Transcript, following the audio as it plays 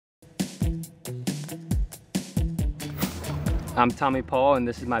I'm Tommy Paul, and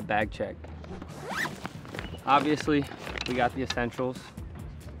this is my bag check. Obviously, we got the essentials,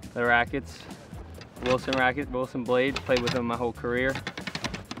 the rackets, Wilson racket, Wilson blade, played with them my whole career.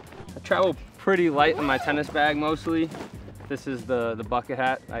 I travel pretty light in my tennis bag mostly. This is the bucket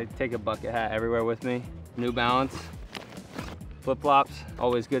hat. I take a bucket hat everywhere with me. New Balance, flip-flops,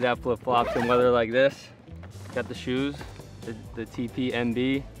 always good to have flip-flops in weather like this. Got the shoes, the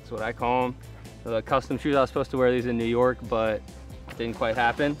TPMB, that's what I call them. The custom shoes, I was supposed to wear these in New York, but it didn't quite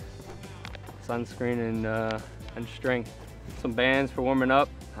happen. Sunscreen and string. Some bands for warming up.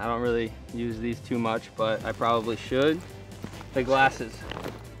 I don't really use these too much, but I probably should. The glasses,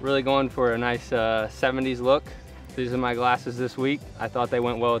 really going for a nice 70s look. These are my glasses this week. I thought they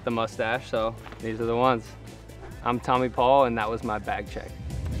went well with the mustache, so these are the ones. I'm Tommy Paul, and that was my bag check.